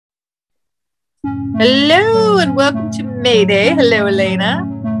Hello and welcome to Mayday. Hello, Elena.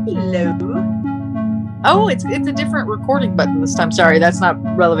 Hello. Oh, it's a different recording button this time. Sorry, that's not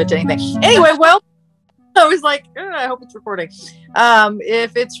relevant to anything. Anyway, well, I was like, I hope it's recording.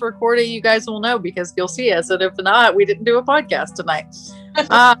 If it's recording, you guys will know because you'll see us. And if not, we didn't do a podcast tonight.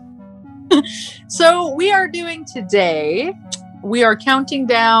 So we are doing today, we are counting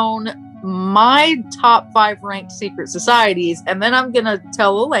down my top 5 ranked secret societies. And then I'm going to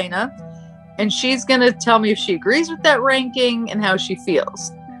tell Elena, and she's going to tell me if she agrees with that ranking and how she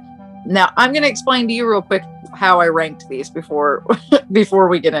feels. Now, I'm going to explain to you real quick how I ranked these before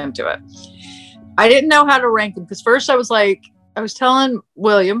we get into it. I didn't know how to rank them because first I was telling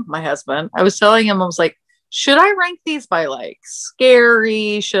William, my husband, I was like, should I rank these by like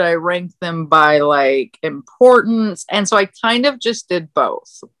scary? Should I rank them by like importance? And so I kind of just did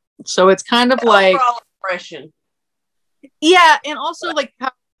both. So it's kind of like impression. Yeah, and also like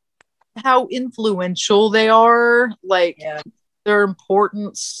how influential they are, like their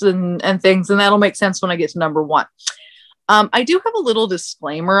importance and things, and that'll make sense when I get to number 1. I do have a little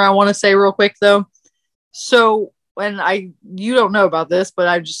disclaimer I want to say real quick though. So you don't know about this, but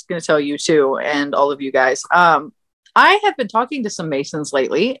I'm just going to tell you too, and all of you guys. I have been talking to some Masons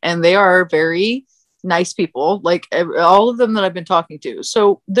lately, and they are very nice people, like all of them that I've been talking to.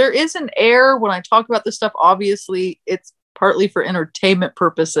 So there is an air when I talk about this stuff. Obviously, it's partly for entertainment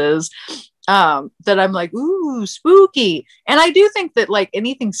purposes, that I'm like, ooh, spooky. And I do think that like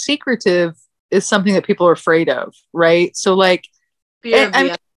anything secretive is something that people are afraid of, right? So like fear of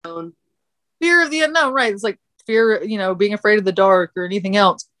the unknown. Fear of the unknown, right? It's like fear, being afraid of the dark or anything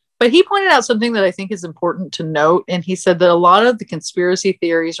else. But he pointed out something that I think is important to note. And he said that a lot of the conspiracy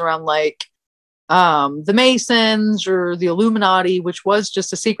theories around like the Masons or the Illuminati, which was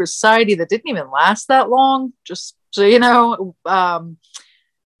just a secret society that didn't even last that long, just so you know,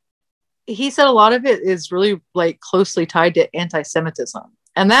 he said a lot of it is really like closely tied to anti-Semitism.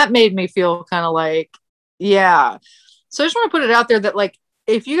 And that made me feel kind of like, yeah. So I just want to put it out there that like,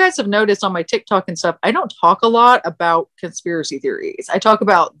 if you guys have noticed on my TikTok and stuff, I don't talk a lot about conspiracy theories. I talk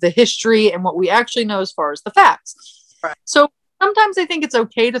about the history and what we actually know as far as the facts. Right. So sometimes I think it's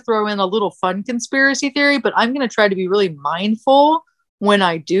okay to throw in a little fun conspiracy theory, but I'm going to try to be really mindful when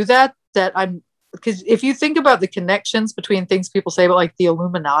I do that because if you think about the connections between things people say about like the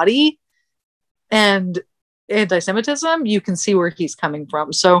Illuminati and anti-Semitism, you can see where he's coming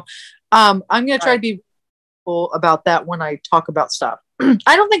from. So I'm going to try to be mindful about that when I talk about stuff.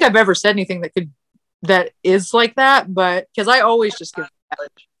 I don't think I've ever said anything that is like that, but because I always just give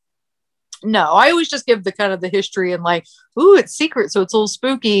I always just give the kind of the history and like, ooh, it's secret, so it's a little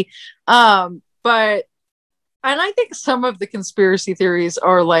spooky. And I think some of the conspiracy theories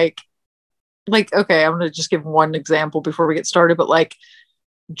are like, okay, I'm going to just give one example before we get started, but like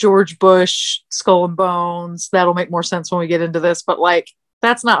George Bush, Skull and Bones, that'll make more sense when we get into this, but like,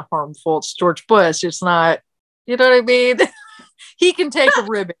 that's not harmful. It's George Bush. It's not, you know what I mean? He can take a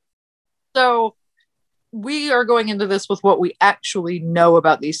ribbon. So we are going into this with what we actually know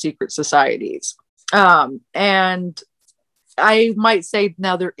about these secret societies. And I might say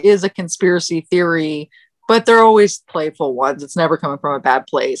now there is a conspiracy theory, but they're always playful ones. It's never coming from a bad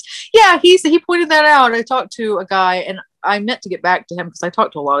place. Yeah, he pointed that out. I talked to a guy, and I meant to get back to him because I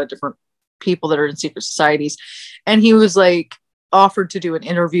talked to a lot of different people that are in secret societies, and he was like offered to do an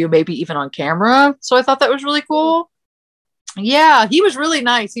interview, maybe even on camera. So I thought that was really cool. Yeah, he was really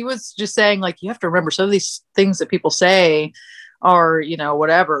nice. He was just saying like, you have to remember some of these things that people say are,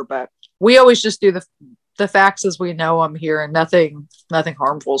 whatever, but we always just do the facts as we know them here, and nothing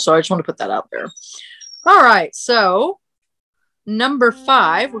harmful. So I just want to put that out there. All right. So number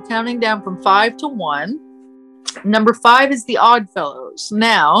 5, we're counting down from 5 to 1. Number 5 is the Oddfellows.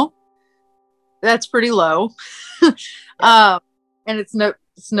 Now that's pretty low. And it's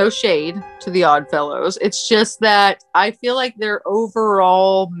no shade to the Oddfellows. It's just that I feel like their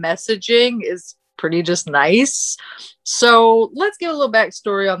overall messaging is pretty just nice. So let's give a little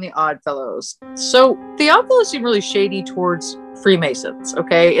backstory on the Oddfellows. So the Oddfellows seem really shady towards Freemasons.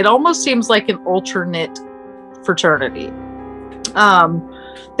 Okay. It almost seems like an alternate fraternity.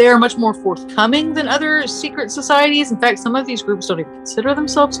 They are much more forthcoming than other secret societies. In fact, some of these groups don't even consider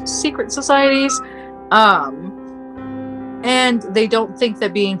themselves secret societies. And they don't think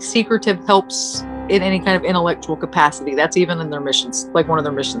that being secretive helps in any kind of intellectual capacity. That's even in their missions, like one of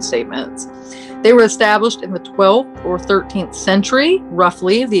their mission statements. They were established in the 12th or 13th century,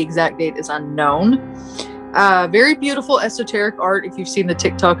 roughly. The exact date is unknown. Very beautiful esoteric art. If you've seen the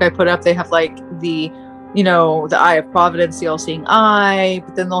TikTok I put up, they have like the Eye of Providence, the all-seeing eye,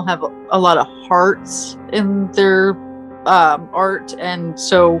 but then they'll have a lot of hearts in their art. And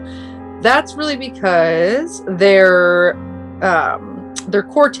so That's really because their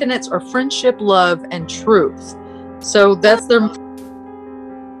core tenets are friendship, love, and truth. So that's their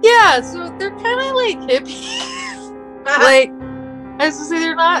so they're kind of like hippies. Like I was to say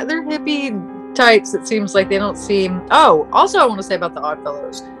they're hippie types. It seems like they don't seem. Oh, also I want to say about the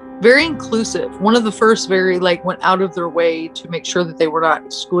Oddfellows, very inclusive. One of the first very like went out of their way to make sure that they were not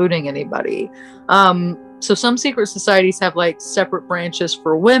excluding anybody. So some secret societies have like separate branches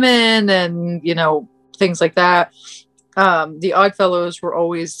for women and, you know, things like that. The Oddfellows were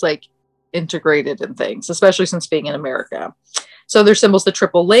always like integrated in things, especially since being in America. So their symbols, the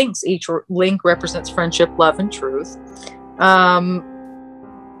triple links, each link represents friendship, love, and truth.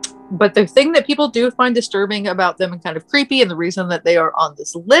 But the thing that people do find disturbing about them and kind of creepy, and the reason that they are on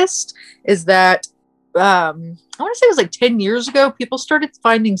this list is that I want to say it was like 10 years ago, people started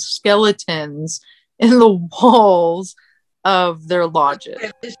finding skeletons in the walls of their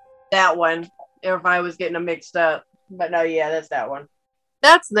lodges. That one, if I was getting them mixed up. But no, yeah, that's that one.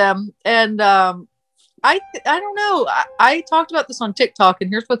 That's them. And I don't know. I talked about this on TikTok,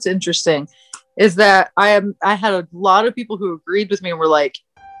 and here's what's interesting is that I had a lot of people who agreed with me and were like,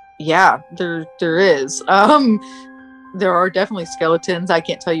 yeah, there is. There are definitely skeletons. I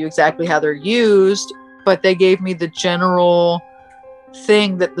can't tell you exactly how they're used, but they gave me the general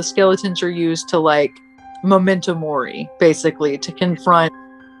thing that the skeletons are used to like memento mori, basically to confront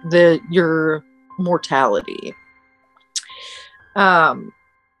your mortality.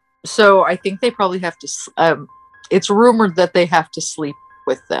 So I think they probably have to it's rumored that they have to sleep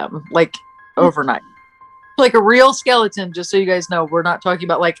with them like overnight, like a real skeleton. Just so you guys know, we're not talking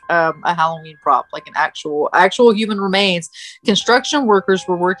about like a Halloween prop, like an actual human remains. Construction workers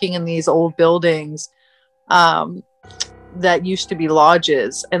were working in these old buildings that used to be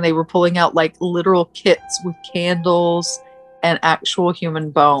lodges, and they were pulling out like literal kits with candles and actual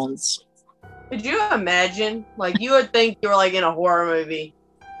human bones. Could you imagine? Like, you would think you were like in a horror movie.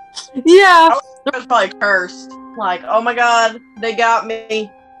 Yeah. I was probably cursed. Like, oh my god, they got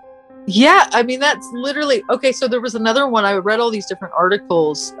me. Yeah, I mean, that's literally okay. So there was another one. I read all these different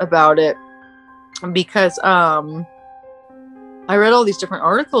articles about it because I read all these different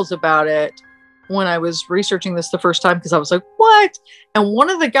articles about it when I was researching this the first time, because I was like, what? And one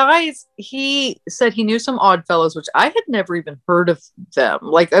of the guys, he said he knew some Oddfellows, which I had never even heard of them.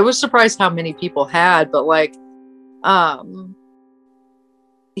 Like, I was surprised how many people had, but like,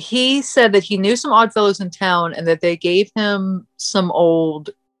 he said that he knew some Oddfellows in town and that they gave him some old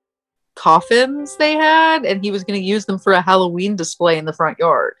coffins they had, and he was going to use them for a Halloween display in the front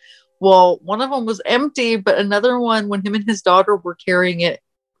yard. Well, one of them was empty, but another one, when him and his daughter were carrying it,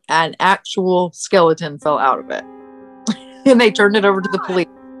 an actual skeleton fell out of it. And they turned it over to the police.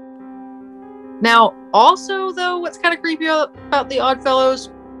 Now, also, though, what's kind of creepy about the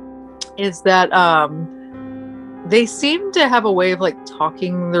Oddfellows is that they seem to have a way of like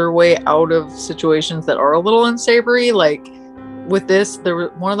talking their way out of situations that are a little unsavory. Like with this, there was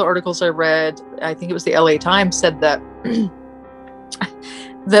one of the articles I read, I think it was the LA Times, said that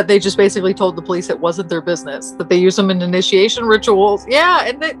that they just basically told the police it wasn't their business, that they use them in initiation rituals. Yeah,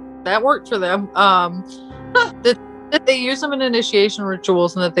 and that worked for them. That they use them in initiation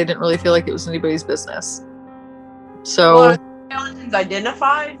rituals, and that they didn't really feel like it was anybody's business. So, well, skeletons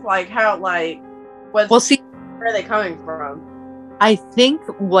identified, like how, like, where are they coming from? I think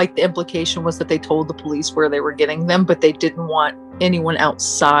like the implication was that they told the police where they were getting them, but they didn't want anyone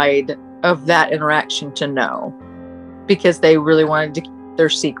outside of that interaction to know, because they really wanted to keep their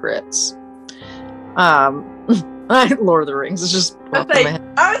secrets. Lord of the Rings is just I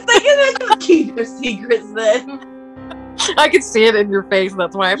was thinking they could keep their secrets then. I could see it in your face,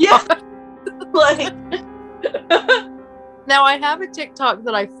 that's why like now I have a TikTok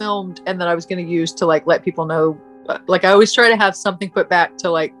that I filmed and that I was going to use to like let people know, like I always try to have something put back to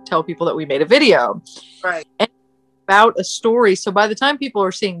like tell people that we made a video, right, and about a story. So by the time people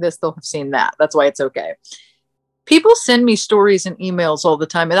are seeing this, they'll have seen that. That's why it's okay. People send me stories and emails all the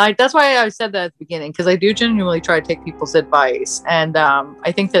time, and that's why I said that at the beginning, because I do genuinely try to take people's advice, and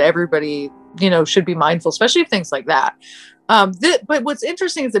I think that everybody, you know, should be mindful, especially of things like that. But what's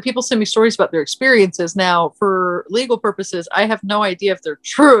interesting is that people send me stories about their experiences. Now, for legal purposes, I have no idea if they're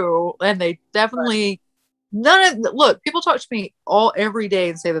true, and they definitely look. People talk to me every day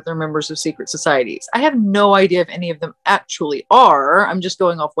and say that they're members of secret societies. I have no idea if any of them actually are. I'm just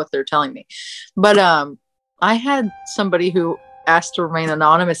going off what they're telling me, but I had somebody who asked to remain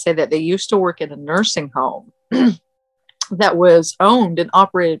anonymous say that they used to work at a nursing home that was owned and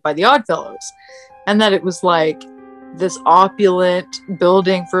operated by the Oddfellows, and that it was like this opulent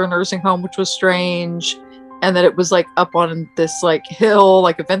building for a nursing home, which was strange. and that it was like up on this like hill,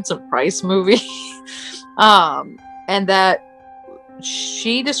 like a Vincent Price movie. And that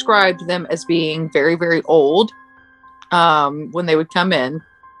she described them as being very, very old. When they would come in,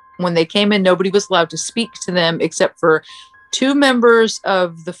 when they came in, nobody was allowed to speak to them except for 2 members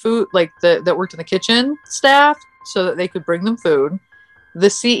of the food, like that worked in the kitchen staff, so that they could bring them food, the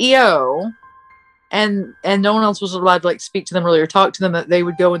CEO, and no one else was allowed to like speak to them really or talk to them. That they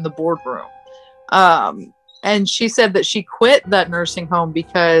would go in the boardroom. And she said that she quit that nursing home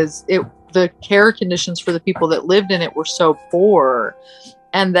because the care conditions for the people that lived in it were so poor,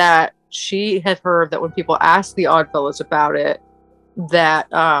 and that she had heard that when people asked the Oddfellows about it, that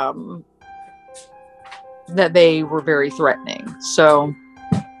that they were very threatening. So,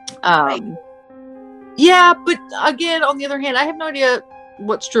 yeah, but again, on the other hand, I have no idea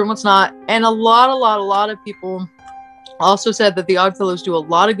what's true and what's not. And a lot of people also said that the Oddfellows do a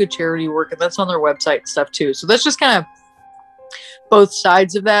lot of good charity work, and that's on their website and stuff too. So that's just kind of both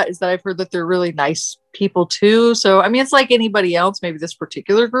sides of that, is that I've heard that they're really nice people too. So, I mean, it's like anybody else. Maybe this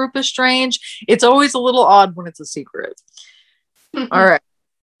particular group is strange. It's always a little odd when it's a secret. All right.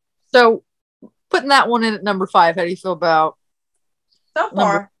 So putting that one in at number 5, how do you feel about so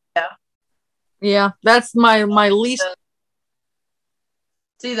far? Yeah, that's my least.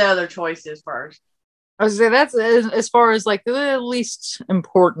 See the other choices first. I was gonna say that's as far as like the least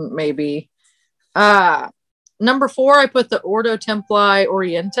important, maybe. Number 4, I put the Ordo Templi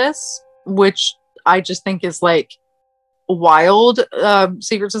Orientis, which I just think is like wild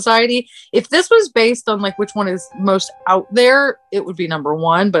secret society. If this was based on like which one is most out there, it would be number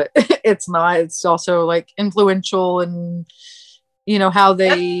 1, but it's not. It's also like influential, and you know how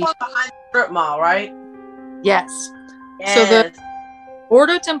they That's behind the strip mall, right? Yes. So the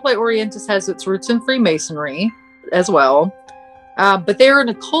Ordo Templi Orientis has its roots in Freemasonry as well. But they're an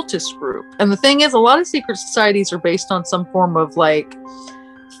occultist group. And the thing is, a lot of secret societies are based on some form of like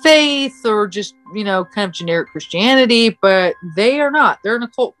faith or just, you know, kind of generic Christianity, but they are not. They're an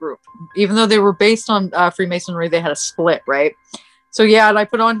occult group. Even though they were based on Freemasonry, they had a split, right? So yeah, and I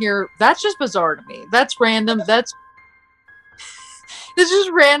put on here, that's just bizarre to me. That's random. It's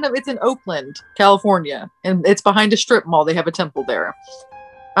just random. It's in Oakland, California, and it's behind a strip mall. They have a temple there.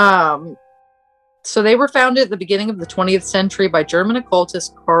 So they were founded at the beginning of the 20th century by German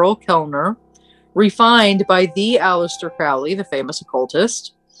occultist Karl Kellner, refined by the Aleister Crowley, the famous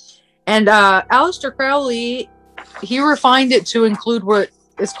occultist. And Aleister Crowley, he refined it to include what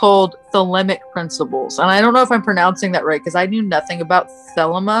is called thelemic principles. And I don't know if I'm pronouncing that right, because I knew nothing about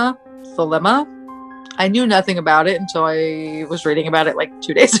thelema. I knew nothing about it until I was reading about it like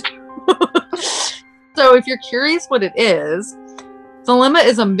 2 days ago. So if you're curious what it is, Thelema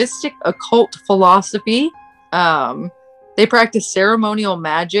is a mystic occult philosophy. They practice ceremonial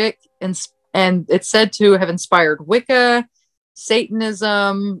magic, and it's said to have inspired Wicca,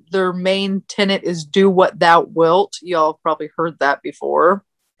 Satanism. Their main tenet is do what thou wilt. Y'all have probably heard that before.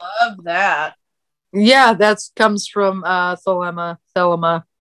 Love that. Yeah, that comes from Thelema.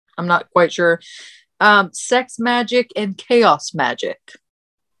 I'm not quite sure. Sex magic and chaos magic.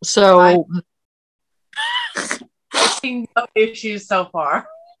 So no issues so far.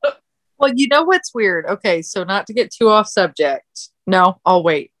 Well, you know what's weird? Okay, so not to get too off subject. No, I'll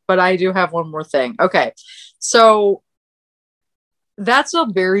wait. But I do have one more thing. Okay, so that's a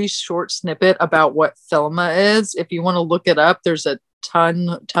very short snippet about what Thelema is. If you want to look it up, there's a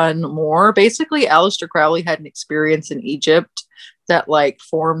ton more. Basically, Aleister Crowley had an experience in Egypt that like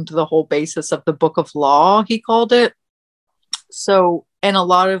formed the whole basis of the Book of Law, he called it. So, and a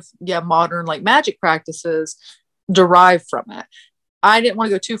lot of modern like magic practices derive from it. I didn't want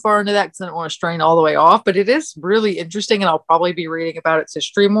to go too far into that because I didn't want to strain all the way off, but it is really interesting, and I'll probably be reading about its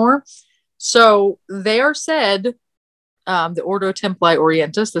history more. So they are said, the Ordo Templi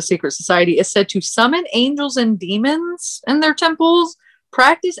Orientis, the secret society, is said to summon angels and demons in their temples,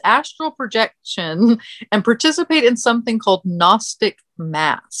 practice astral projection, and participate in something called Gnostic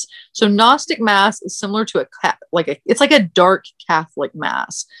Mass. So Gnostic Mass is similar to it's like a dark Catholic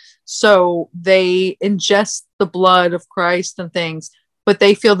Mass. So they ingest the blood of Christ and things, but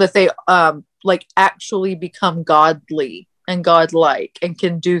they feel that they like actually become godly and godlike and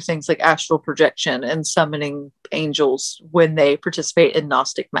can do things like astral projection and summoning angels when they participate in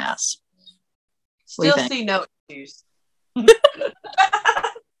Gnostic Mass. Still see no issues.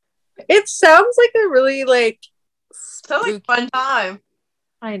 It sounds like a really sounds like a fun time.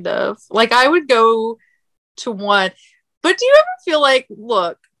 Kind of. Like I would go to one, but do you ever feel like,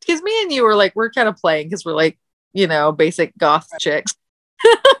 look, because me and you are like, we're kind of playing because we're like, you know, basic goth chicks.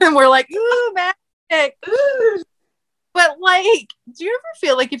 And we're like, ooh, magic. Ooh. But like, do you ever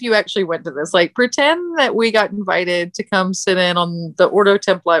feel like if you actually went to this, like pretend that we got invited to come sit in on the Ordo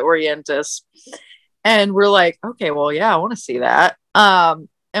Templi Orientis and we're like, okay, well, yeah, I want to see that.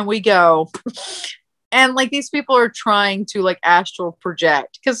 And we go and like these people are trying to like astral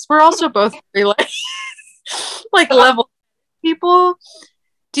project because we're also both very like level people.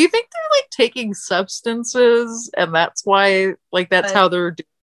 Do you think they're like taking substances and that's why like that's how they're doing?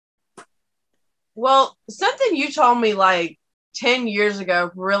 Well, something you told me like 10 years ago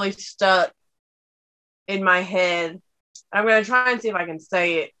really stuck in my head. I'm going to try and see if I can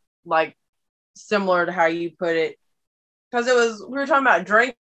say it like similar to how you put it. Because we were talking about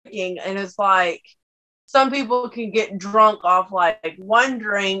drinking, and it's like some people can get drunk off like one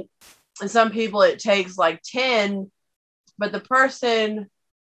drink, and some people it takes like 10. But the person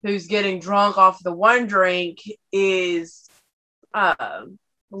who's getting drunk off the one drink is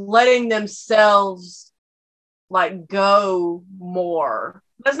letting themselves like go more.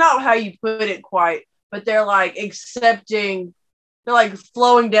 That's not how you put it quite, but they're like accepting, they're like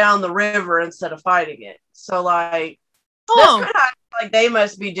flowing down the river instead of fighting it. So like that's kind of like they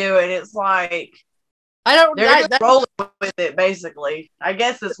must be doing. It's like they're just rolling with it basically. I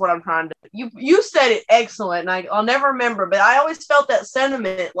guess that's what I'm trying to. You said it excellent, and I'll never remember, but I always felt that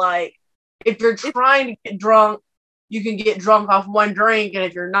sentiment. Like if you're trying to get drunk, you can get drunk off one drink, and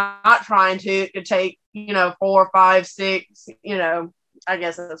if you're not trying to, it could take 4, 5, 6. I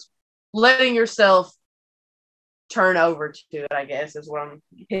guess that's letting yourself turn over to it. I guess is what I'm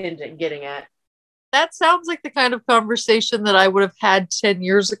getting at. That sounds like the kind of conversation that I would have had 10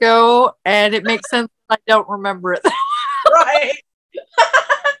 years ago, and it makes sense that I don't remember it. Right.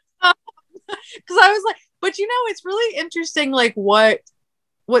 Because I was like, but it's really interesting, like what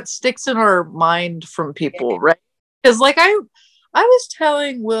sticks in our mind from people, right? Because like I was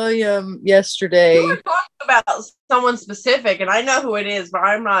telling William yesterday. You were talking about someone specific, and I know who it is, but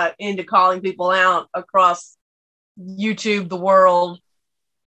I'm not into calling people out across YouTube, the world.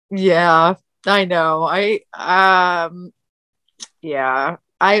 Yeah. I know.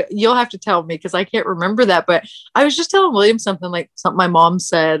 You'll have to tell me because I can't remember that. But I was just telling William something my mom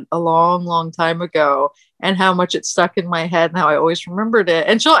said a long, long time ago, and how much it stuck in my head and how I always remembered it.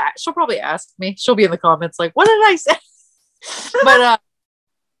 And she'll probably ask me. She'll be in the comments like, "What did I say?" But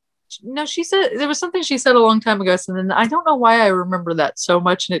no, she said there was something she said a long time ago, and then I don't know why I remember that so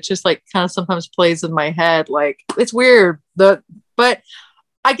much, and it just like kind of sometimes plays in my head. Like it's weird. But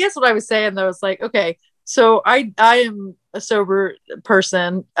I guess what I was saying though is like, okay, so I am a sober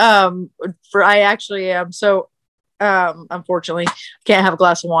person. I actually am. So unfortunately can't have a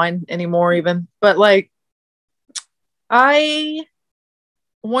glass of wine anymore even. But like I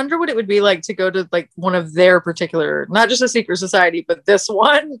wonder what it would be like to go to like one of their particular, not just a secret society, but this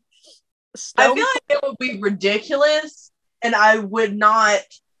one. I feel like it would be ridiculous, and I would not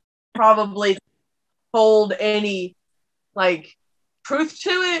probably hold any like truth to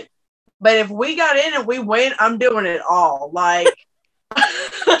it. But if we got in and we win, I'm doing it all. Like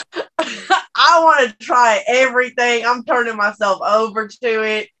I want to try everything. I'm turning myself over to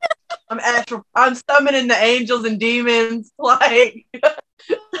it. I'm summoning the angels and demons. Like I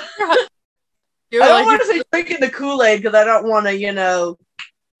don't want to say drinking the Kool-Aid because I don't want to,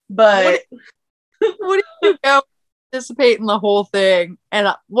 but what if you go participate in the whole thing? And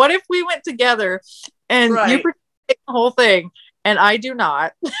what if we went together and you participate in the whole thing and I do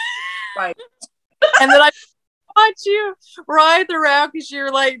not? Right. And then I watch you ride around because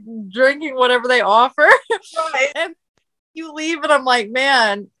you're like drinking whatever they offer. Right. And you leave and I'm like,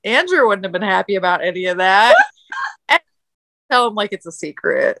 man, Andrew wouldn't have been happy about any of that. And tell him like it's a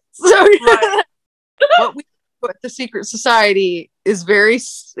secret. So right. But the secret society is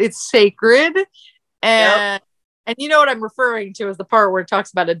it's sacred. And and you know what I'm referring to is the part where it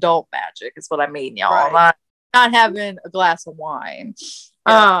talks about adult magic is what I mean, y'all. Right. Not having a glass of wine.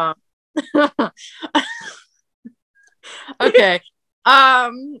 Yeah. Okay.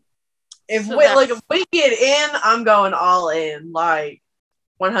 If we get in, I'm going all in, like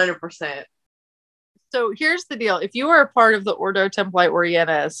 100%. So here's the deal. If you are a part of the Ordo Templi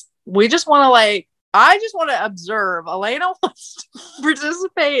Orientis, I just want to observe. Elena wants to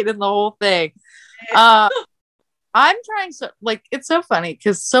participate in the whole thing. I'm trying it's so funny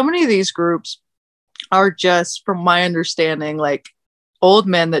because so many of these groups are just, from my understanding, like old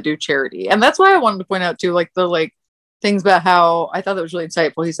men that do charity. And that's why I wanted to point out too, like the things about how I thought that was really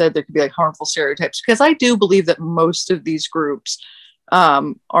insightful. He said there could be like harmful stereotypes, because I do believe that most of these groups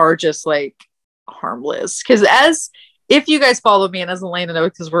are just like harmless. Because if you guys follow me, and as Elena knows,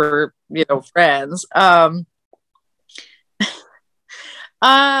 because we're friends,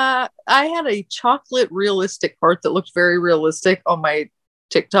 I had a chocolate realistic heart that looked very realistic on my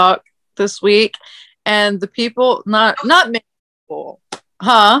TikTok this week, and the people, not many people,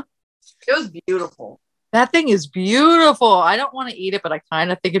 huh? It was beautiful. That thing is beautiful. I don't want to eat it, but I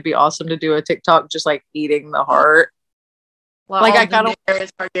kind of think it'd be awesome to do a TikTok just like eating the heart. Like I kind of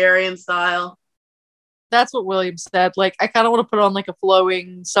Targaryen style. That's what William said. Like, I kind of want to put on like a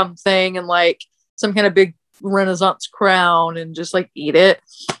flowing something and like some kind of big Renaissance crown and just like eat it.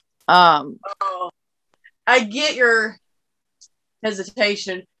 I get your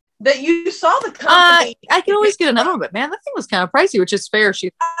hesitation that you saw the company. I could always get another one, but man, that thing was kind of pricey, which is fair.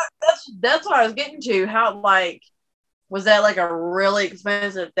 That's what I was getting to. How, like, was that like a really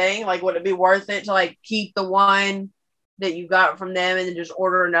expensive thing? Like, would it be worth it to like keep the one that you got from them and then just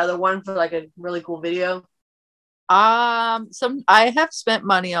order another one for like a really cool video? I have spent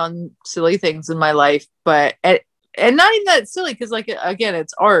money on silly things in my life, but and not even that silly, because like, again,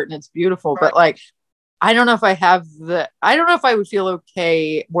 it's art and it's beautiful, right. But like, I don't know if I don't know if I would feel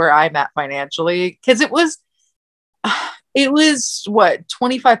okay where I'm at financially, because it was what,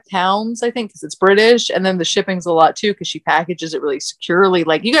 25 pounds, I think, because it's British, and then the shipping's a lot too, because she packages it really securely.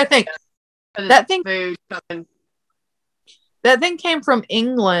 Like, you gotta think that thing came from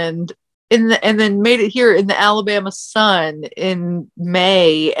England and then made it here in the Alabama sun in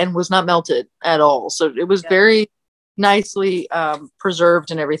May and was not melted at all. So it was very nicely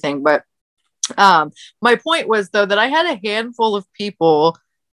preserved and everything. But my point was, though, that I had a handful of people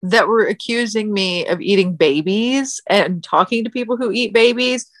that were accusing me of eating babies and talking to people who eat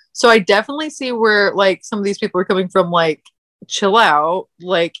babies. So I definitely see where like some of these people are coming from, like, chill out.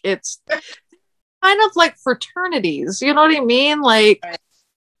 Like, it's kind of like fraternities, you know what I mean? Like,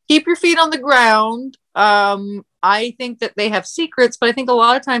 keep your feet on the ground. I think that they have secrets, but I think a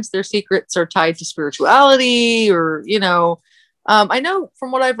lot of times their secrets are tied to spirituality, or, you know, I know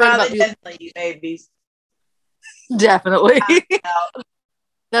from what I've read about definitely eat babies. Definitely.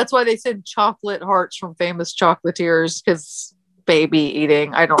 That's why they said chocolate hearts from famous chocolatiers, because baby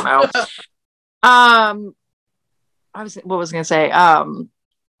eating. I don't know. What was I gonna say?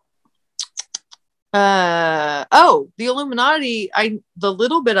 The Illuminati. The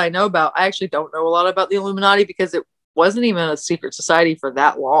little bit I know about, I actually don't know a lot about the Illuminati, because it wasn't even a secret society for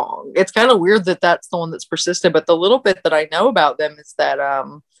that long. It's kind of weird that that's the one that's persisted, but the little bit that I know about them is that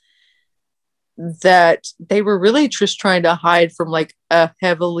that they were really just trying to hide from like a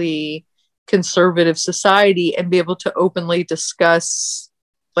heavily conservative society and be able to openly discuss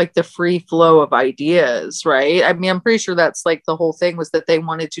like the free flow of ideas, right? I mean, I'm pretty sure that's like the whole thing, was that they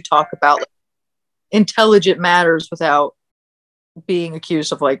wanted to talk about like intelligent matters without being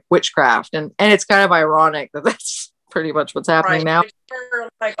accused of like witchcraft, and it's kind of ironic that that's pretty much what's happening now. For,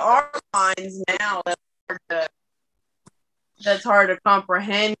 like, our minds now, that's hard to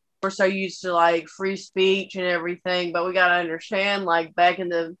comprehend. We're so used to like free speech and everything, but we got to understand, like, back in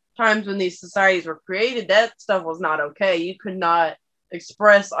the times when these societies were created, that stuff was not okay. You could not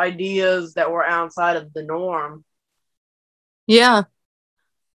express ideas that were outside of the norm. Yeah.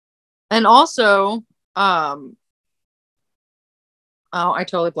 And also, oh, I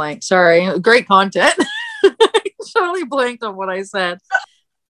totally blanked. Sorry. Great content. I totally blanked on what I said.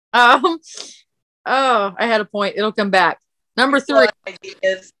 Oh, I had a point. It'll come back. Number 3.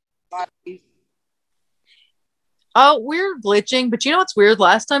 Oh, we're glitching, but you know what's weird?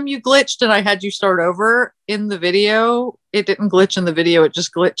 Last time you glitched and I had you start over in the video, it didn't glitch in the video. It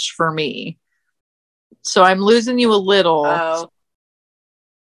just glitched for me. So I'm losing you a little. Oh.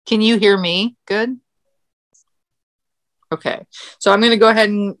 Can you hear me? Good. Okay. So I'm going to go ahead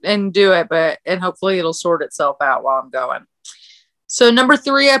and do it, and hopefully it'll sort itself out while I'm going. So number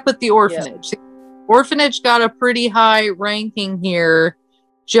 3, I put the orphanage. Yeah. Orphanage got a pretty high ranking here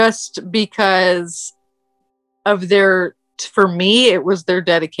just because of for me, it was their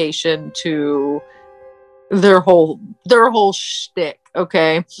dedication to their whole shtick.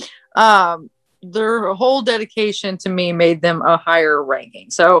 Okay. Their whole dedication to me made them a higher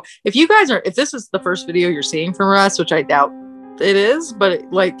ranking. So if this is the first video you're seeing from us, which I doubt it is, but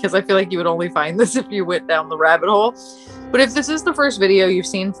because I feel like you would only find this if you went down the rabbit hole. But if this is the first video you've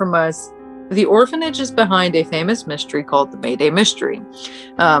seen from us, the orphanage is behind a famous mystery called the Mayday Mystery.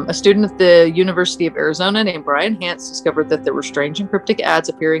 A student at the University of Arizona named Brian Hance discovered that there were strange and cryptic ads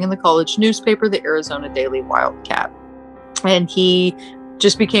appearing in the college newspaper, the Arizona Daily Wildcat. And he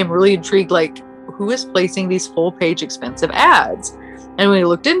just became really intrigued, like, who is placing these full-page expensive ads? And when he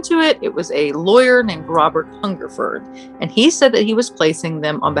looked into it, it was a lawyer named Robert Hungerford. And he said that he was placing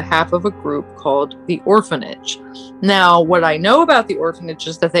them on behalf of a group called the Orphanage. Now, what I know about the Orphanage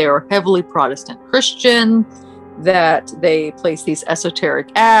is that they are heavily Protestant Christian. that they place these esoteric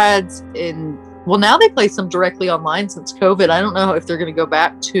ads in. Well, now they place them directly online since COVID. I don't know if they're going to go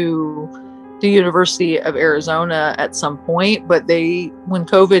back to the University of Arizona at some point, but when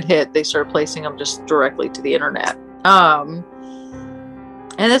COVID hit, they started placing them just directly to the internet. And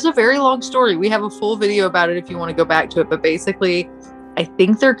it's a very long story. We have a full video about it if you want to go back to it. But basically, I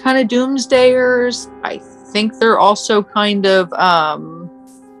think they're kind of doomsdayers. I think they're also kind of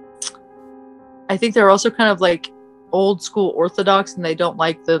like old school Orthodox, and they don't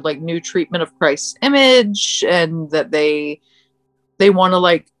like the like new treatment of Christ's image, and that they want to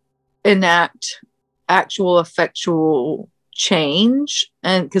like enact actual effectual change.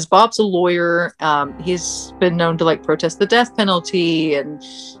 And because Bob's a lawyer, he's been known to like protest the death penalty, and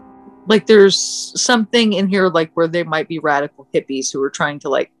like there's something in here like where they might be radical hippies who are trying to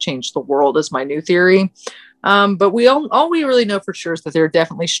like change the world, is my new theory. But all we really know for sure is that they're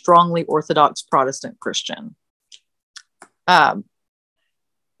definitely strongly Orthodox Protestant Christian.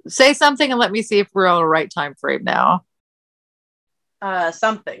 Say something and let me see if we're on the right time frame now.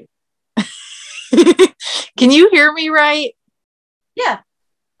 Something. Can you hear me right? Yeah.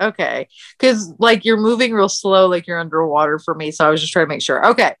 Okay. Because like you're moving real slow, like you're underwater for me. So I was just trying to make sure.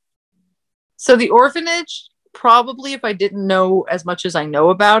 Okay. So the orphanage, probably if I didn't know as much as I know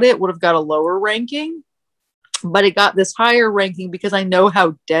about it, would have got a lower ranking. But it got this higher ranking because I know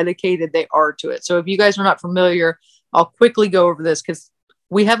how dedicated they are to it. So if you guys are not familiar, I'll quickly go over this because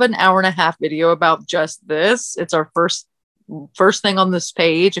we have an 1.5-hour video about just this. It's our first thing on this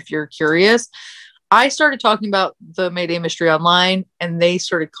page, if you're curious. I started talking about the Mayday Mystery online, and they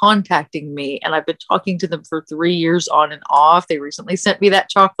started contacting me, and I've been talking to them for 3 years on and off. They recently sent me that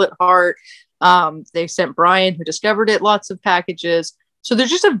chocolate heart. They sent Brian, who discovered it, lots of packages. So they're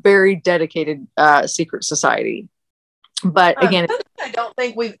just a very dedicated secret society. But again, I don't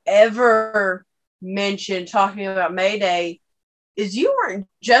think we've ever mentioned talking about Mayday is you weren't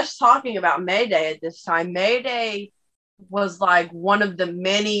just talking about Mayday at this time. Mayday was like one of the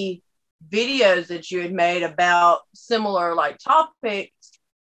many videos that you had made about similar like topics,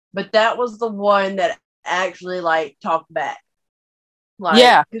 but that was the one that actually like talked back. Like,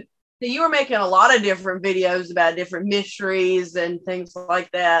 yeah. So you were making a lot of different videos about different mysteries and things like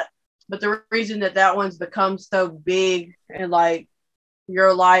that. But the reason that one's become so big in like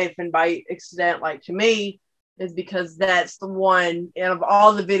your life and by extent, like to me, is because that's the one out of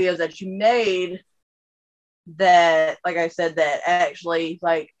all the videos that you made that, like I said, that actually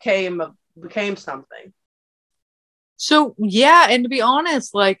like became something. So yeah, and to be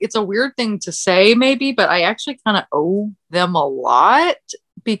honest, like it's a weird thing to say maybe, but I actually kind of owe them a lot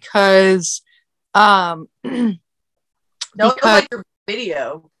because that was like your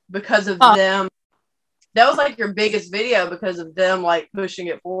video because of them. That was like your biggest video because of them like pushing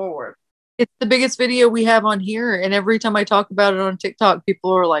it forward. It's the biggest video we have on here, and every time I talk about it on TikTok,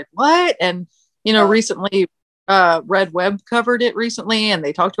 people are like, "What?" And recently, Red Web covered it recently, and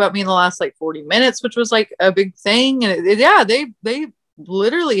they talked about me in the last like 40 minutes, which was like a big thing. And they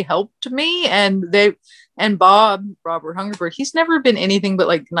literally helped me, and Robert Hungerbird, he's never been anything but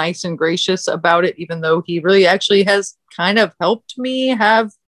like nice and gracious about it, even though he really actually has kind of helped me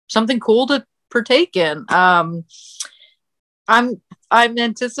have something cool to partake in. I'm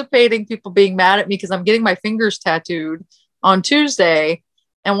anticipating people being mad at me because I'm getting my fingers tattooed on Tuesday,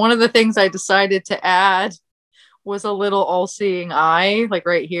 and one of the things I decided to add was a little all-seeing eye, like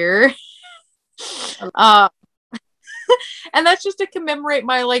right here. And that's just to commemorate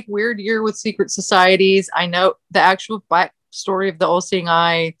my like weird year with secret societies. I know the actual back story of the all-seeing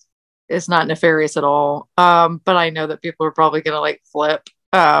eye is not nefarious at all. But I know that people are probably gonna like flip.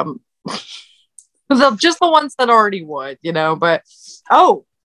 Just the ones that already would, but so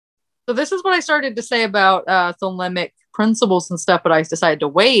this is what I started to say about Thelemic principles and stuff, but I decided to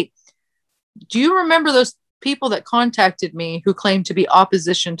wait. Do you remember those people that contacted me who claimed to be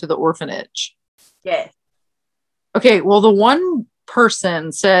opposition to the orphanage? Yes. Okay, well, the one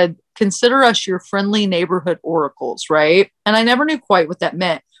person said, consider us your friendly neighborhood oracles, right? And I never knew quite what that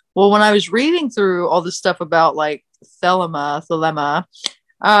meant. Well, when I was reading through all this stuff about like Thelema,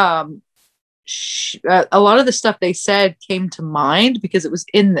 a lot of the stuff they said came to mind because it was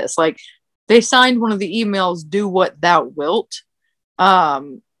in this. Like they signed one of the emails, "Do what thou wilt."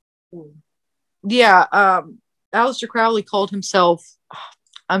 Aleister Crowley called himself,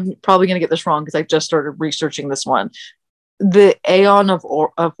 I'm probably going to get this wrong because I just started researching this one, the Aeon of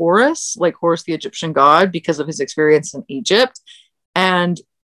Horus, like Horus the Egyptian god, because of his experience in Egypt. And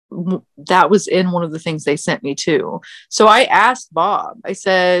that was in one of the things they sent me too. So I asked Bob, I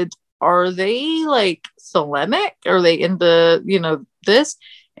said, are they like Thelemic? Are they into, this?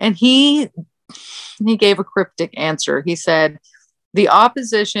 And he he gave a cryptic answer. He said, "The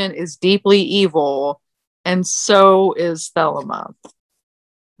opposition is deeply evil, and so is Thelema."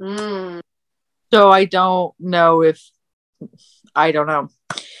 So I don't know.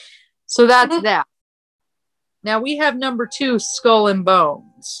 So that's that. Now we have number 2, Skull and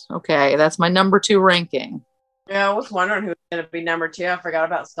Bones. Okay, that's my number 2 ranking. Yeah, I was wondering who was going to be number 2. I forgot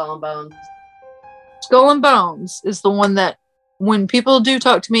about Skull and Bones. Skull and Bones is the one that, when people do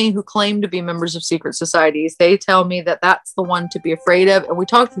talk to me who claim to be members of secret societies, they tell me that that's the one to be afraid of. And we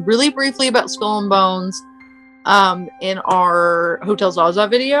talked really briefly about Skull and Bones in our Hotel Zaza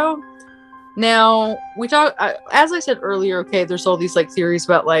video. Now, we talk, as I said earlier, okay, there's all these like theories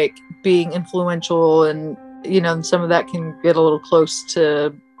about like being influential, and and some of that can get a little close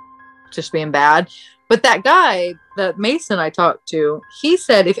to just being bad. But that guy, that Mason I talked to, he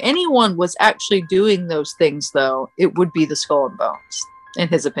said if anyone was actually doing those things, though, it would be the Skull and Bones, in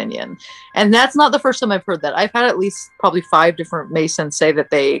his opinion. And that's not the first time I've heard that. I've had at least probably 5 different Masons say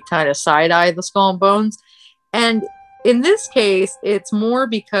that they kind of side-eye the Skull and Bones. And in this case, it's more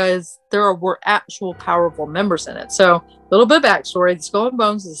because there were actual powerful members in it. So, a little bit of backstory. The Skull and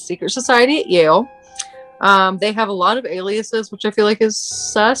Bones is a secret society at Yale. They have a lot of aliases, which I feel like is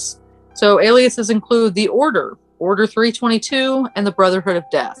sus. So aliases include the Order 322, and the Brotherhood of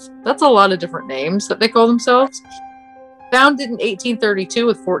Death. That's a lot of different names that they call themselves. Founded in 1832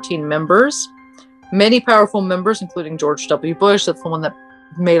 with 14 members. Many powerful members, including George W. Bush. That's the one that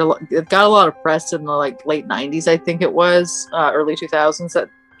got a lot of press in the late 90s, I think it was, early 2000s, that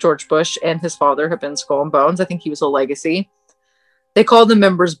George Bush and his father have been Skull and Bones. I think he was a legacy. They call the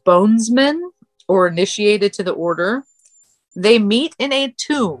members Bonesmen, or initiated to the order. They meet in a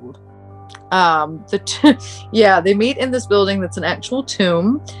tomb. They meet in this building that's an actual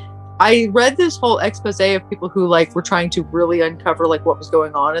tomb. I read this whole expose of people who were trying to really uncover what was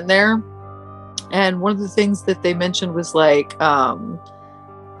going on in there. And one of the things that they mentioned was that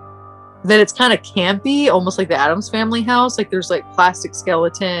it's kind of campy, almost like the Addams Family house. There's plastic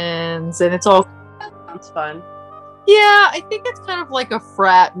skeletons, and it's all. It's fun. Yeah, I think it's kind of like a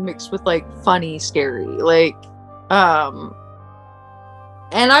frat mixed with funny, scary.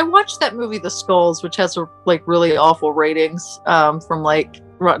 And I watched that movie, The Skulls, which has really awful ratings from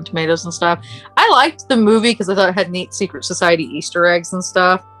Rotten Tomatoes and stuff. I liked the movie because I thought it had neat secret society Easter eggs and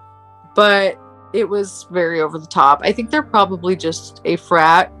stuff, but it was very over the top. I think they're probably just a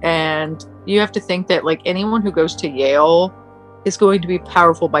frat, and you have to think that anyone who goes to Yale is going to be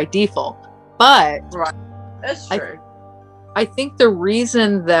powerful by default. But right. That's true. I think the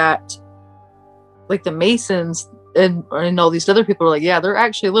reason that the Masons and all these other people are they're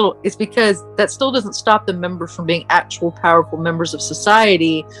actually a little, it's because that still doesn't stop the members from being actual powerful members of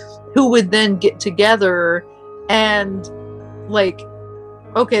society, who would then get together and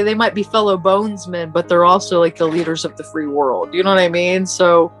okay, they might be fellow bonesmen, but they're also the leaders of the free world. You know what I mean?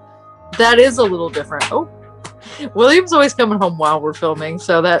 So that is a little different. Oh, William's always coming home while we're filming,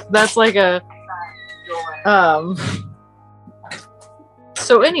 so that's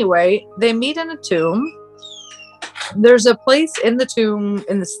so anyway, they meet in a tomb. There's a place in the tomb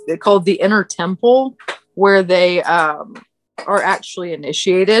called the Inner Temple, where they are actually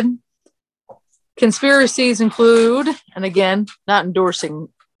initiated. Conspiracies include, and again, not endorsing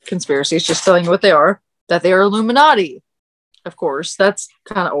conspiracies, just telling you what they are, that they are Illuminati. Of course, that's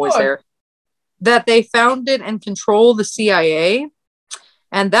kind of always there. That they founded and control the CIA.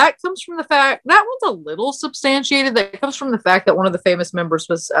 And that comes from the fact, that one's a little substantiated. That comes from the fact that one of the famous members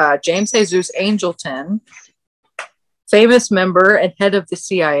was James Jesus Angleton, famous member and head of the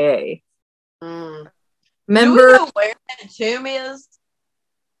CIA. Member. Do we know where the tomb is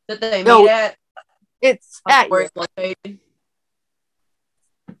that they meet at? It's at where it's located.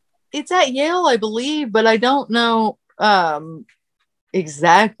 It's at Yale, I believe, but I don't know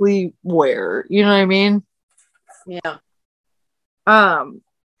exactly where. You know what I mean? Yeah.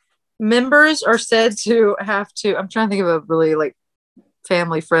 Members are said to have to, I'm trying to think of a really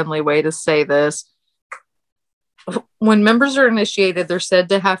family friendly way to say this. When members are initiated, they're said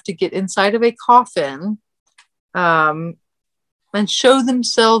to have to get inside of a coffin and show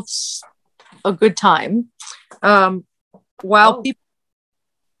themselves a good time while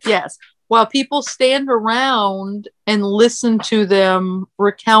people stand around and listen to them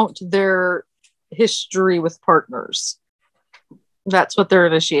recount their history with partners. That's what their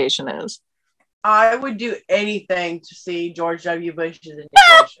initiation is. I would do anything to see George W. Bush's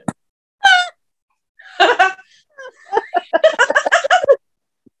initiation.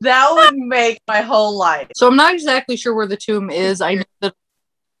 That would make my whole life. So I'm not exactly sure where the tomb is. I know that.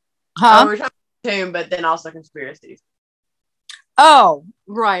 We're talking about the tomb, but then also conspiracies. Oh,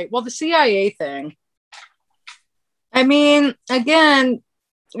 right. Well, the CIA thing. I mean, again,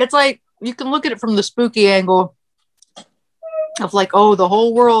 it's like you can look at it from the spooky angle of like, oh, the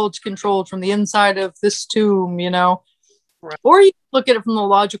whole world's controlled from the inside of this tomb, you know? Right. Or you look at it from the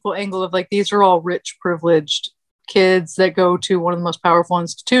logical angle of like, these are all rich, privileged kids that go to one of the most powerful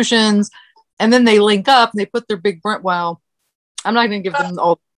institutions, and then they link up and they put their big brain. Well, I'm not going to give them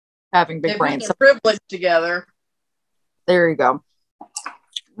all having big They brains. put their privilege together. There you go.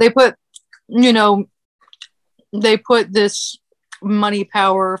 They put, you know, they put this money,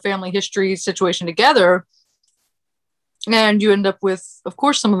 power, family history situation together, and you end up with, of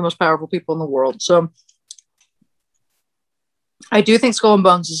course, some of the most powerful people in the world. So I do think Skull and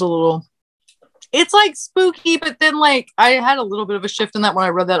Bones is a little, it's like spooky, but then like I had a little bit of a shift in that when I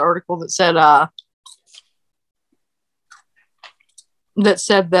read that article that said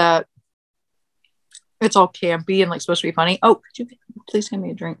that it's all campy and like supposed to be funny. Oh, could you please hand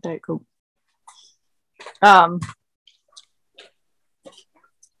me a drink, Diet Coke?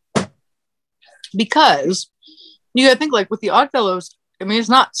 Because you gotta think like with the Oddfellows, I mean, it's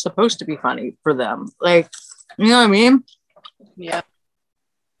not supposed to be funny for them. Like, you know what I mean? Yeah.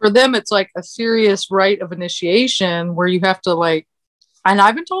 For them, it's like a serious rite of initiation where you have to like, and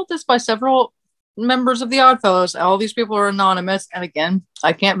I've been told this by several members of the Oddfellows. All these people are anonymous, and again,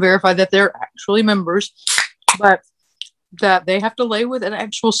 I can't verify that they're actually members, but that they have to lay with an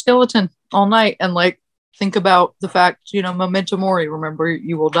actual skeleton all night and like think about the fact, you know, memento mori, remember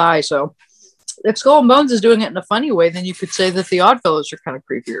you will die. So if Skull and Bones is doing it in a funny way, then you could say that the Oddfellows are kind of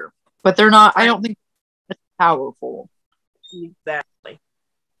creepier, but they're not. I don't think it's powerful. Exactly.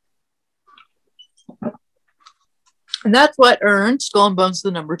 And that's what earned Skull and Bones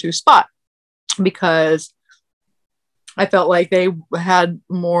the number 2 spot, because I felt like they had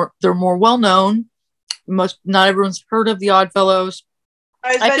more, they're more well known. Not everyone's heard of the Oddfellows.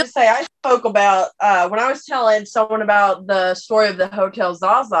 I was about to say, I spoke about, when I was telling someone about the story of the Hotel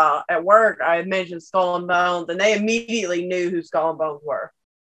Zaza at work, I had mentioned Skull and Bones, and they immediately knew who Skull and Bones were.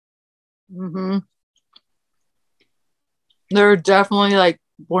 Mm-hmm. They're definitely like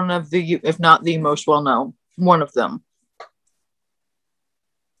one of the, if not the most well known, one of them.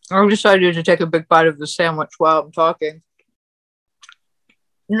 I decided to take a big bite of the sandwich while I'm talking.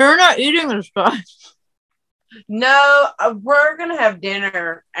 They're not eating this time. No, we're gonna have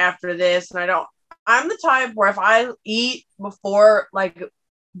dinner after this, and I'm the type where if I eat before, like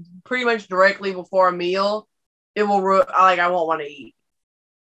pretty much directly before a meal, it will I won't want to eat.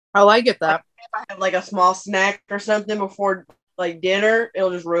 Oh, I get that. Like, if I have like a small snack or something before like dinner,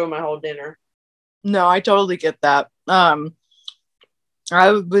 it'll just ruin my whole dinner. No, I totally get that.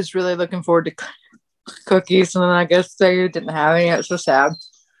 I was really looking forward to cookies, and then I guess they didn't have any. It's so sad.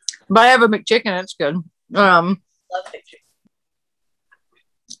 But I have a McChicken. It's good. Love McChicken.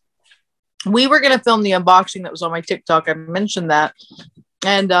 We were gonna film the unboxing that was on my TikTok. I mentioned that,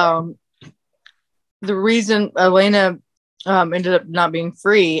 and the reason Elena ended up not being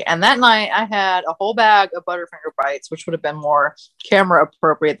free, and that night I had a whole bag of Butterfinger bites, which would have been more camera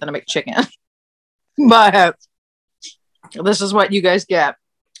appropriate than a McChicken. But this is what you guys get.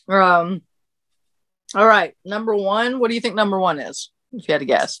 All right, number 1. What do you think number 1 is? If you had to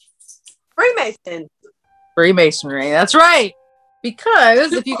guess. Freemason. Freemasonry. That's right. Because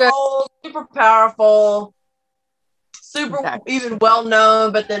super if you guys old, super powerful, super exactly. even well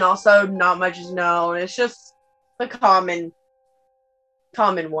known, but then also not much is known. It's just the common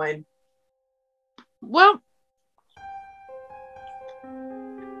one. Well,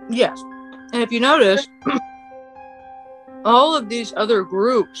 yes. And if you notice, all of these other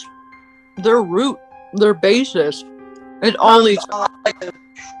groups, their root, their basis, it all leads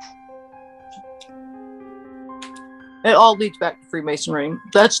back to Freemasonry.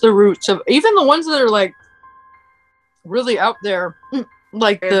 That's the roots of even the ones that are like really out there,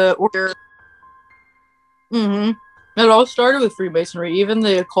 like the it all started with Freemasonry, even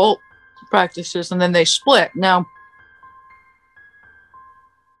the occult practices, and then they split. Now,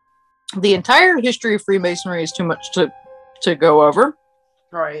 the entire history of Freemasonry is too much to go over.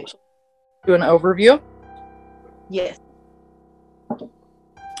 Right. Do an overview. Yes.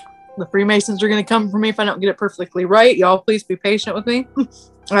 The Freemasons are going to come for me if I don't get it perfectly right. Y'all, please be patient with me.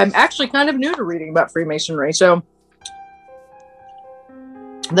 I'm actually kind of new to reading about Freemasonry. So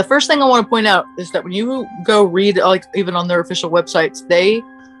the first thing I want to point out is that when you go read, like even on their official websites,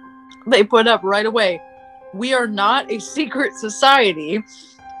 they put up right away, we are not a secret society.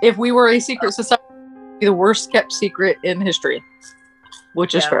 If we were a secret society, it would be the worst kept secret in history,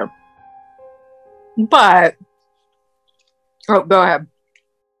 which is fair. But, oh, go ahead.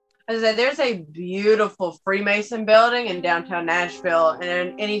 I said, there's a beautiful Freemason building in downtown Nashville,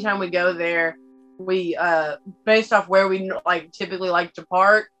 and anytime we go there, we based off where we like typically like to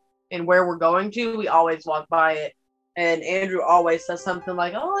park and where we're going to, we always walk by it. And Andrew always says something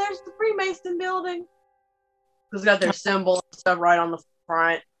like, "Oh, there's the Freemason building." It's got their symbol and stuff right on the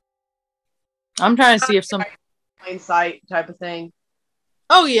front. I'm trying to see if some plain sight type of thing.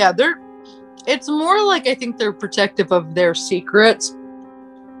 Oh yeah, it's more like I think they're protective of their secrets.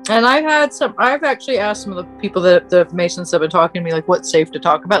 And I've actually asked some of the people that the Masons have been talking to me, like, what's safe to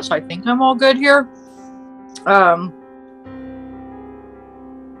talk about. So I think I'm all good here. I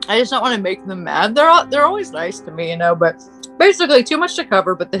just don't want to make them mad. They're always nice to me, but basically too much to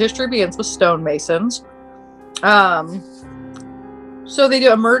cover, but the history begins with stonemasons. So they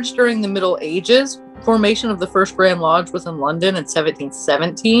do emerge during the Middle Ages. Formation of the first Grand Lodge was in London in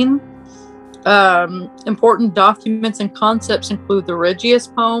 1717. Important documents and concepts include the Regius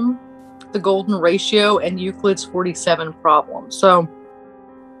poem, the Golden Ratio, and Euclid's 47 problem. So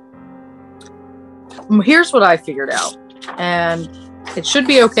here's what I figured out, and it should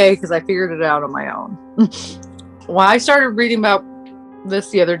be okay because I figured it out on my own. When I started reading about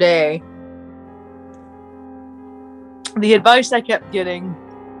this the other day, the advice I kept getting,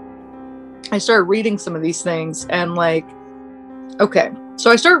 I started reading some of these things and okay. So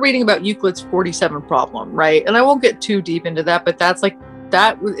I started reading about Euclid's 47 problem, right? And I won't get too deep into that, but that's one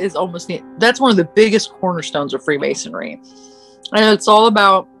of the biggest cornerstones of Freemasonry. And it's all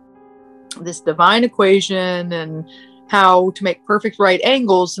about this divine equation and how to make perfect right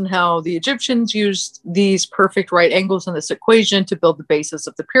angles, and how the Egyptians used these perfect right angles in this equation to build the basis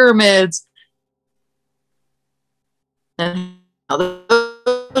of the pyramids. And how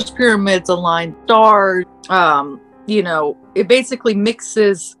those pyramids align stars. It basically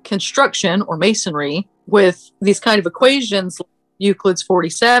mixes construction or masonry with these kind of equations, like Euclid's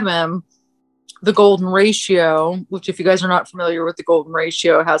 47, the Golden Ratio, which, if you guys are not familiar with the Golden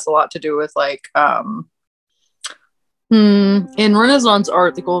Ratio, has a lot to do with in Renaissance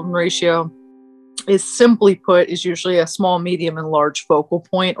art, the Golden Ratio is simply put is usually a small, medium, and large focal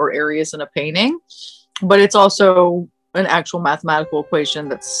point or areas in a painting, but it's also an actual mathematical equation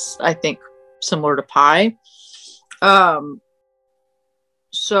that's, I think, similar to pi.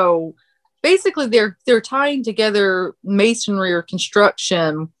 So basically they're tying together masonry or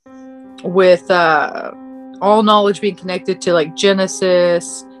construction with all knowledge being connected to like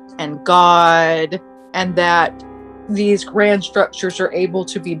Genesis and God, and that these grand structures are able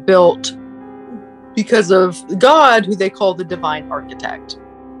to be built because of God, who they call the divine architect.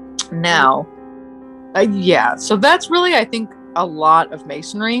 Now, so that's really, I think, a lot of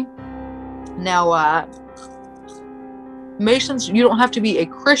masonry. Now, Masons, you don't have to be a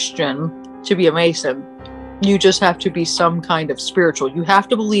Christian to be a Mason. You just have to be some kind of spiritual. You have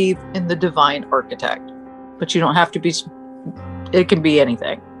to believe in the divine architect, but you don't have to be, it can be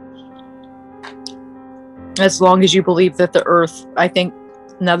anything. As long as you believe that the earth, I think,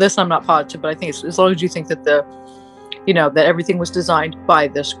 now this I'm not positive, but I think it's, as long as you think that that everything was designed by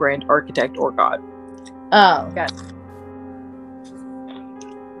this grand architect or God. Oh, okay.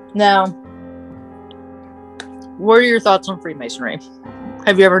 Now, what are your thoughts on Freemasonry?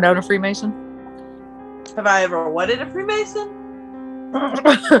 Have you ever known a Freemason? Have I ever wanted a Freemason?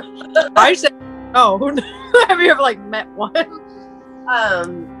 I said, oh, have you ever met one?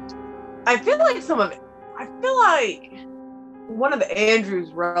 I feel like one of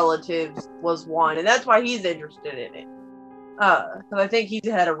Andrew's relatives was one, and that's why he's interested in it. Because I think he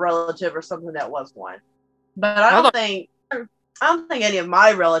had a relative or something that was one. But I don't think any of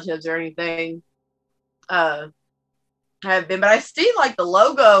my relatives or anything have been. But I see the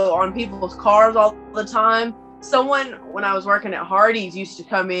logo on people's cars all the time. Someone, when I was working at Hardee's, used to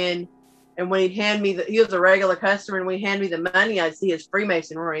come in, and when he'd hand me he was a regular customer, and when he'd hand me the money, I'd see his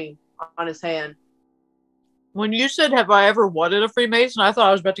Freemason ring on his hand. When you said, have I ever wanted a Freemason, I thought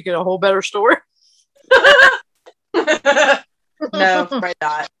I was about to get a whole better story. No, probably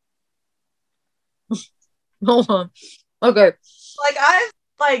not. Hold on. Okay.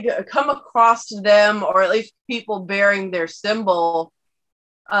 I've come across them, or at least people bearing their symbol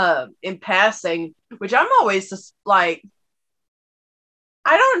in passing, which I'm always just I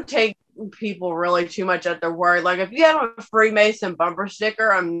don't take people really too much at their word. If you have a Freemason bumper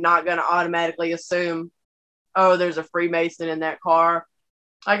sticker, I'm not going to automatically assume, oh, there's a Freemason in that car.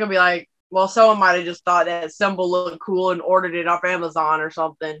 I could be like, well, someone might have just thought that symbol looked cool and ordered it off Amazon or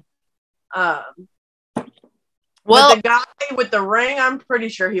something. Well, the guy with the ring, I'm pretty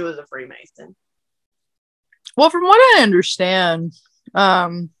sure he was a Freemason. Well, from what I understand,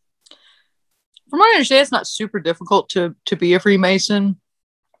 it's not super difficult to be a Freemason.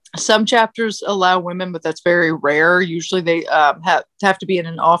 Some chapters allow women, but that's very rare. Usually they have to be in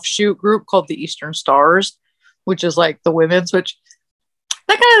an offshoot group called the Eastern Stars, which is like the women's, which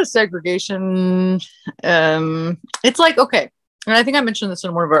that kind of segregation, it's like, okay. And I think I mentioned this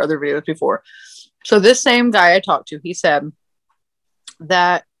in one of our other videos before. So this same guy I talked to, he said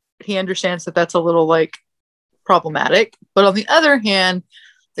that he understands that that's a little like problematic, but on the other hand,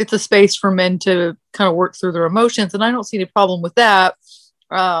 it's a space for men to kind of work through their emotions, and I don't see any problem with that.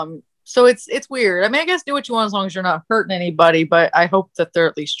 So it's weird. I mean, I guess do what you want as long as you're not hurting anybody, but I hope that they're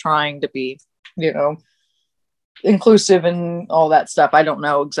at least trying to be, inclusive and all that stuff. I don't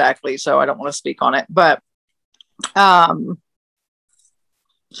know exactly, so I don't want to speak on it, but so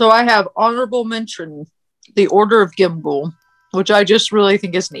I have honorable mention, the Order of Gimgul, which I just really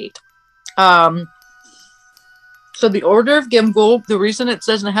think is neat. So the Order of Gimgul, the reason it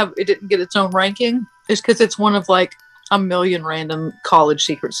didn't get its own ranking is because it's one of like a million random college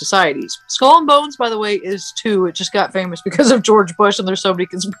secret societies. Skull and Bones, by the way, is 2. It just got famous because of George Bush, and there's so many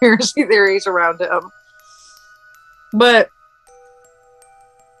conspiracy theories around him. But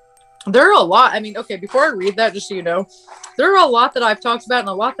there are a lot. I mean, okay, before I read that, just so you know, there are a lot that I've talked about and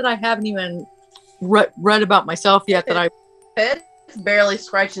a lot that I haven't even read about myself yet that It's barely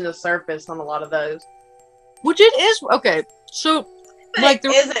scratching the surface on a lot of those. Which it is. Okay, so like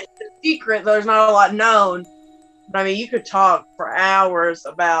there isn't a secret. There's not a lot known. But I mean, you could talk for hours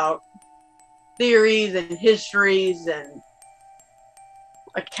about theories and histories and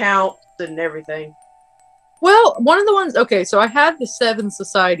accounts and everything. Well, one of the ones, okay, so I had the 7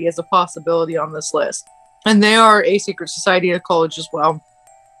 Society as a possibility on this list. And they are a secret society at a college as well.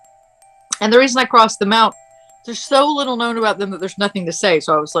 And the reason I crossed them out, there's so little known about them that there's nothing to say.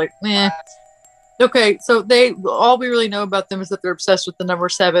 So I was like, eh. Okay, so all we really know about them is that they're obsessed with the number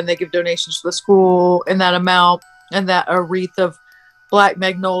 7. They give donations to the school in that amount, and that a wreath of black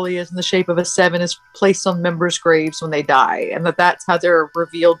magnolias in the shape of a 7 is placed on members' graves when they die, and that's how they're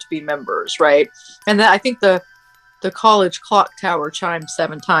revealed to be members, right? And that I think the college clock tower chimes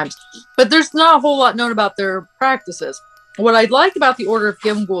 7 times, but there's not a whole lot known about their practices. What I like about the Order of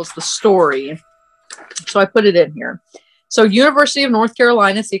Gimgul is the story, so I put it in here. So University of North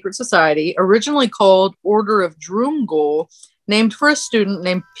Carolina Secret Society, originally called Order of Drumgul, named for a student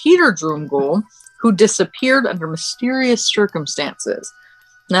named Peter Drumgul, who disappeared under mysterious circumstances.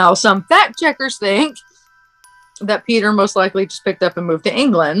 Now, some fact checkers think that Peter most likely just picked up and moved to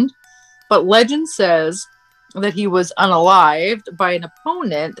England, but legend says that he was unalived by an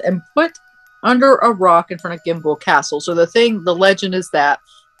opponent and put under a rock in front of Gimgul Castle. So the legend is that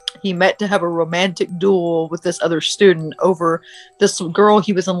he met to have a romantic duel with this other student over this girl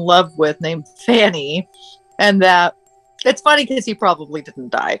he was in love with named Fanny, and that it's funny because he probably didn't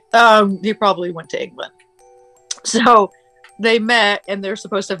die. He probably went to England. So they met, and they're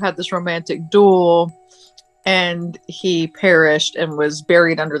supposed to have had this romantic duel, and he perished and was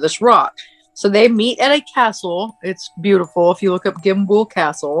buried under this rock. So they meet at a castle. It's beautiful. If you look up Gimgul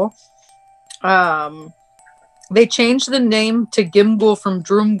Castle, they changed the name to Gimgul from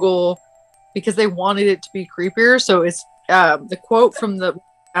Drumgul because they wanted it to be creepier. So it's the quote from the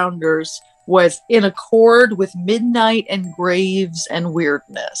founders was in accord with midnight and graves and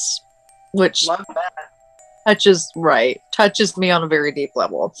weirdness, which love that. touches me on a very deep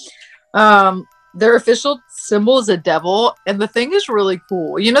level. Their official symbol is a devil, and the thing is really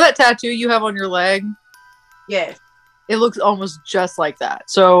cool. You know that tattoo you have on your leg? Yes. It looks almost just like that.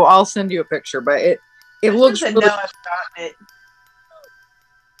 So I'll send you a picture, but it looks really... No, I've forgotten it.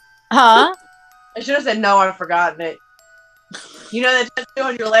 Huh? I should have said no, I've forgotten it. You know that tattoo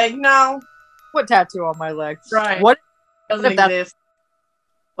on your leg now? What tattoo on my leg? Right. What doesn't exist?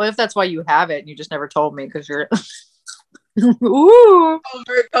 Well, if that's why you have it and you just never told me because you're ooh.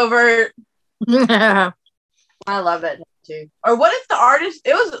 Covert. I love that tattoo. Or what if the artist,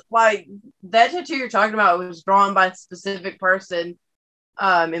 it was like that tattoo you're talking about was drawn by a specific person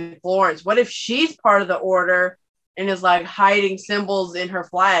in Florence. What if she's part of the order and is like hiding symbols in her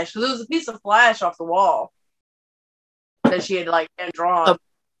flash? Because it was a piece of flash off the wall that she had like hand drawn.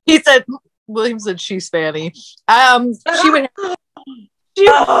 William said she's Fanny. She's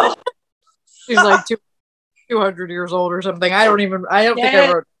like 200 years old or something. I don't think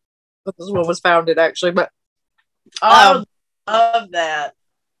I wrote what this one was founded actually, but I love that.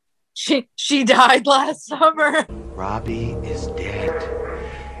 She died last summer. Robbie is dead.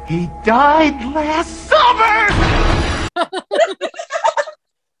 He died last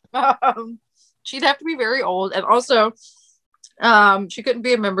summer. She'd have to be very old, and also she couldn't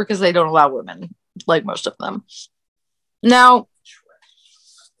be a member because they don't allow women, like most of them. Now,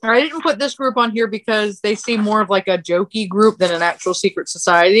 I didn't put this group on here because they seem more of like a jokey group than an actual secret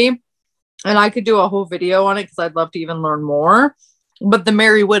society. And I could do a whole video on it because I'd love to even learn more. But the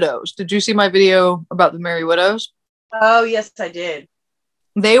Merry Widows. Did you see my video about the Merry Widows? Oh, yes, I did.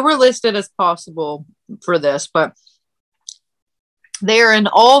 They were listed as possible for this, but they are an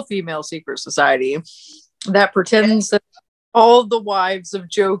all-female secret society that pretends that all the wives of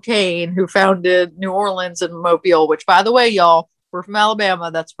Joe Kane, who founded New Orleans and Mobile, which, by the way, y'all, we're from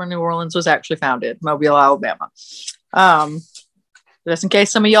Alabama. That's where New Orleans was actually founded, Mobile, Alabama. Just in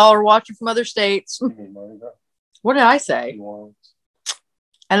case some of y'all are watching from other states. What did I say?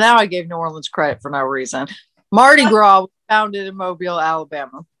 And now I gave New Orleans credit for no reason. Mardi Gras was founded in Mobile,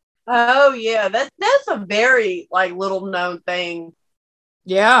 Alabama. Oh yeah, that's a very like little known thing.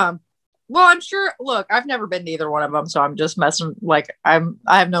 Yeah. Well, I'm sure. Look, I've never been to either one of them, so I'm just messing. Like I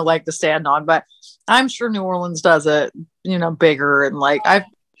have no leg to stand on, but I'm sure New Orleans does it, bigger and like But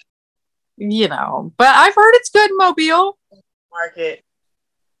I've heard it's good in Mobile. Market.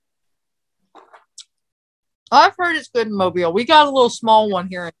 I've heard it's good in Mobile. We got a little small one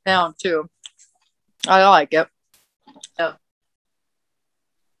here in town too. I like it. Yep.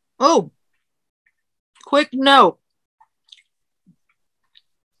 Oh, quick note.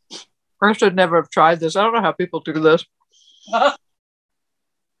 I should never have tried this. I don't know how people do this.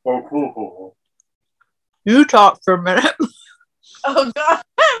 You talk for a minute. Oh, God.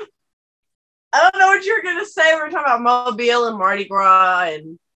 I don't know what you were going to say. We were talking about Mobile and Mardi Gras.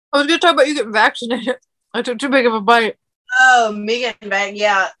 And I was going to talk about you getting vaccinated. I took too big of a bite. Oh, me getting back.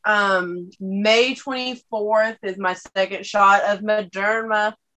 Yeah. May 24th is my second shot of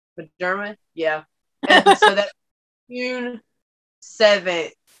Moderna. Moderna? Yeah. And so that June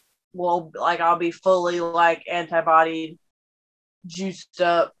 7th I'll be fully antibody juiced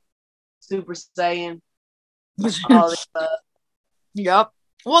up, Super Saiyan. All this stuff. Yep.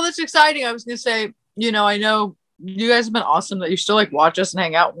 Well, that's exciting. I was going to say, I know you guys have been awesome that you still watch us and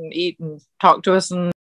hang out and eat and talk to us and